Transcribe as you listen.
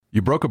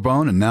You broke a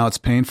bone and now it's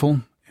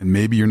painful, and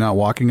maybe you're not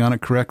walking on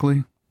it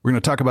correctly? We're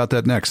going to talk about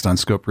that next on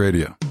Scope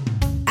Radio.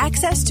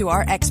 Access to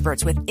our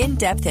experts with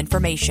in-depth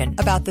information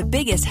about the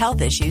biggest health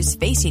issues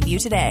facing you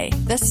today.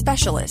 The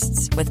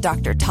Specialists with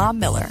Dr. Tom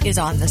Miller is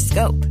on The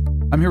Scope.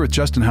 I'm here with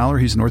Justin Haller.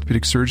 He's an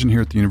orthopedic surgeon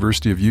here at the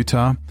University of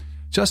Utah.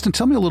 Justin,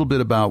 tell me a little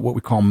bit about what we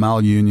call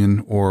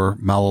malunion or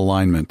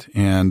malalignment.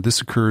 And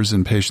this occurs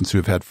in patients who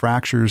have had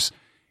fractures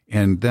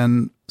and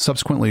then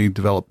subsequently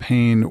develop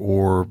pain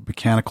or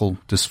mechanical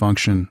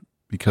dysfunction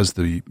because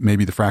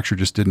maybe the fracture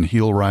just didn't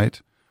heal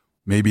right.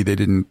 Maybe they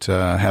didn't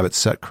have it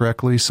set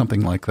correctly,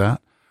 something like that.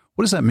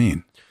 What does that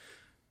mean?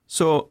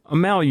 So a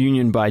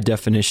malunion by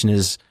definition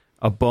is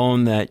a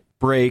bone that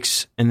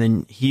breaks and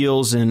then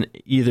heals in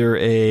either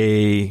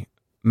a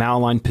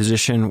malaligned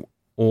position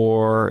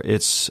or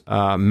it's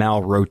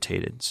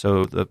malrotated.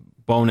 So the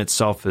bone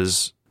itself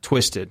is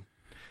twisted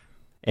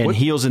and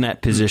heals in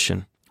that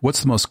position.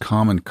 What's the most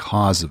common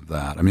cause of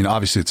that? I mean,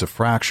 obviously it's a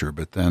fracture,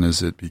 but then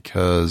is it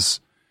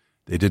because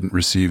they didn't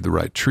receive the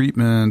right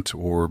treatment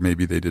or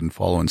maybe they didn't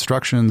follow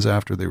instructions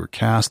after they were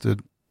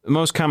casted? The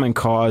most common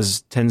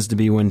cause tends to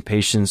be when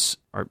patients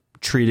are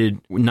treated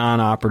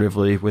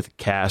non-operatively with a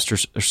cast or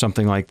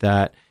something like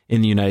that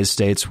in the United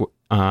States,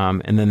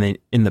 and then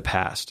in the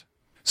past.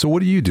 So what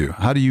do you do?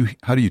 How do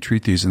you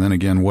treat these? And then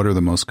again, what are the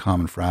most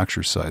common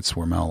fracture sites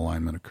where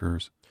malalignment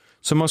occurs?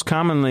 So most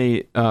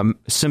commonly,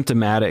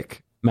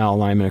 symptomatic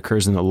malalignment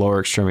occurs in the lower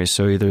extremities,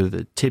 so either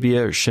the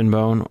tibia or shin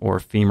bone or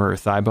femur or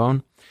thigh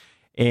bone.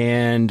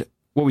 And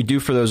what we do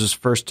for those is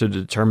first to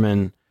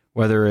determine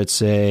whether it's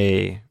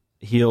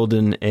healed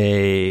in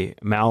a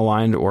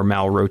malaligned or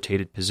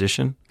malrotated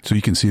position. So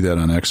you can see that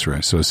on X-ray.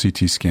 So a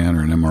CT scan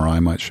or an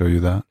MRI might show you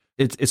that?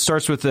 It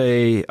starts with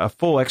a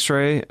full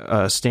X-ray,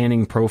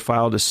 standing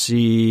profile to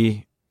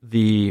see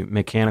the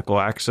mechanical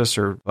axis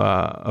of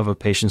a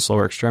patient's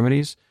lower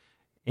extremities,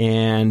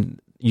 and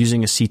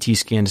using a CT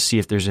scan to see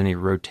if there's any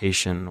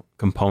rotation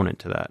component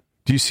to that.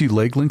 Do you see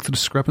leg length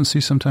discrepancy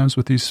sometimes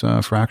with these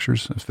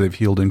fractures if they've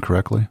healed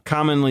incorrectly?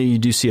 Commonly, you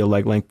do see a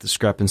leg length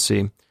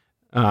discrepancy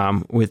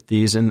with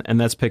these, and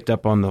that's picked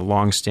up on the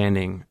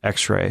long-standing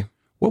X-ray.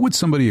 What would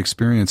somebody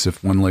experience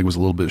if one leg was a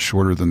little bit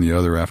shorter than the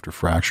other after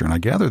fracture? And I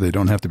gather they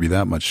don't have to be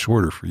that much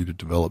shorter for you to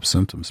develop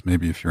symptoms.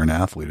 Maybe if you're an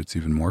athlete, it's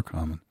even more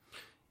common.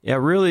 Yeah,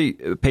 really,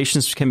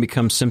 patients can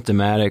become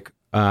symptomatic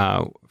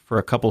for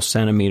a couple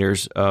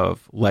centimeters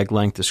of leg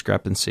length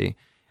discrepancy.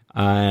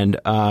 And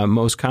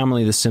most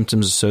commonly, the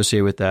symptoms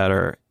associated with that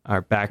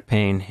are back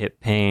pain, hip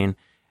pain,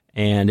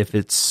 and if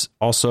it's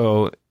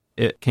also,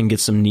 it can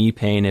get some knee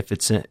pain if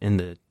it's in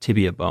the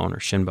tibia bone or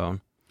shin bone.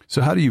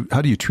 So how do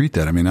you treat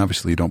that? I mean,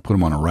 obviously you don't put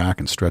them on a rack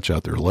and stretch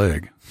out their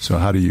leg. So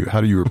how do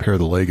you repair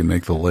the leg and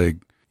make the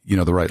leg,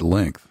 the right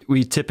length?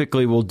 We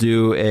typically will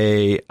do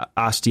a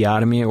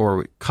osteotomy,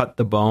 or cut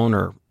the bone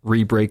or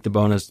re-break the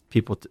bone, as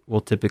people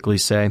will typically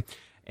say,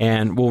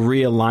 and we'll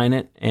realign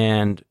it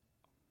and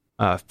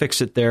fix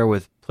it there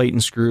with plate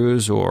and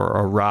screws or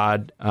a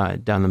rod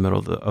down the middle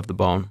of the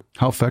bone.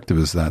 How effective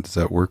is that? Does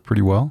that work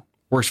pretty well?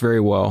 Works very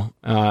well,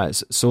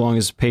 so long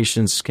as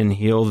patients can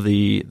heal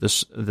the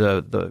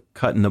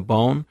cut in the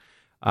bone.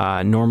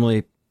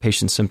 Normally,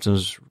 patient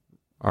symptoms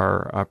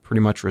are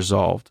pretty much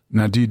resolved.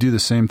 Now, do you do the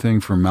same thing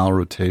for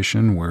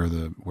malrotation, where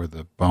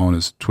the bone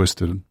is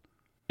twisted?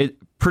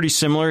 Pretty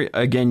similar.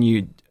 Again,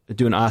 you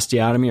do an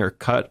osteotomy or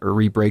cut or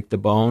re-break the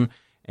bone,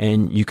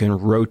 and you can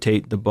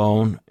rotate the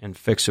bone and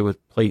fix it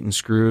with plate and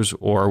screws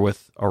or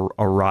with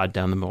a rod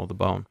down the middle of the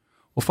bone.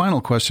 Well,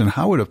 final question,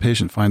 how would a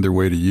patient find their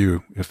way to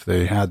you if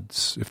they had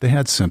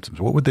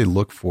symptoms? What would they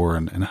look for,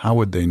 and how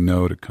would they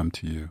know to come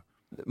to you?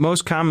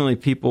 Most commonly,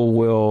 people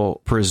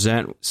will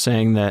present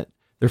saying that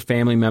their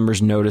family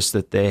members notice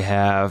that they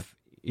have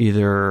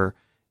either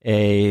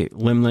a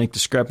limb length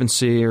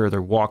discrepancy or they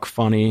walk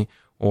funny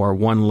or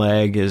one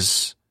leg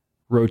is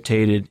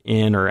rotated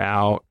in or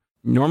out.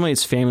 Normally,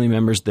 it's family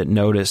members that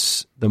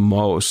notice the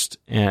most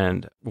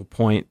and will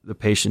point the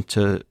patient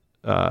to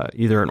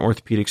either an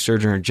orthopedic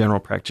surgeon or general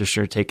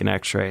practitioner to take an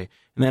X-ray,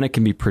 and then it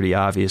can be pretty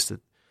obvious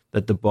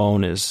that the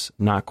bone is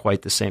not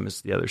quite the same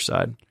as the other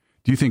side.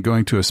 Do you think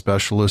going to a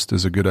specialist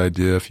is a good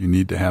idea if you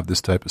need to have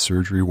this type of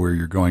surgery where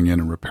you're going in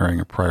and repairing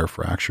a prior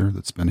fracture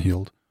that's been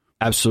healed?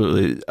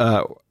 Absolutely.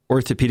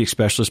 Orthopedic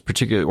specialists,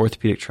 particularly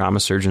orthopedic trauma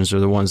surgeons,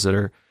 are the ones that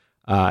are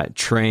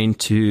trained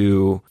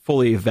to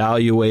fully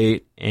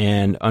evaluate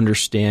and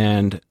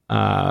understand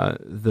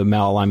the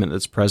malalignment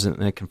that's present,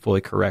 and it can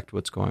fully correct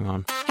what's going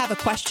on. Have a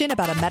question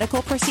about a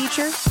medical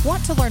procedure?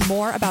 Want to learn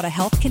more about a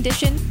health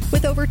condition?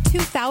 With over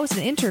 2,000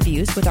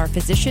 interviews with our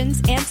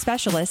physicians and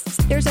specialists,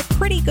 there's a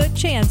pretty good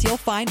chance you'll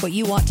find what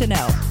you want to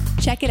know.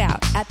 Check it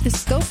out at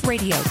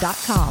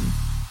thescoperadio.com.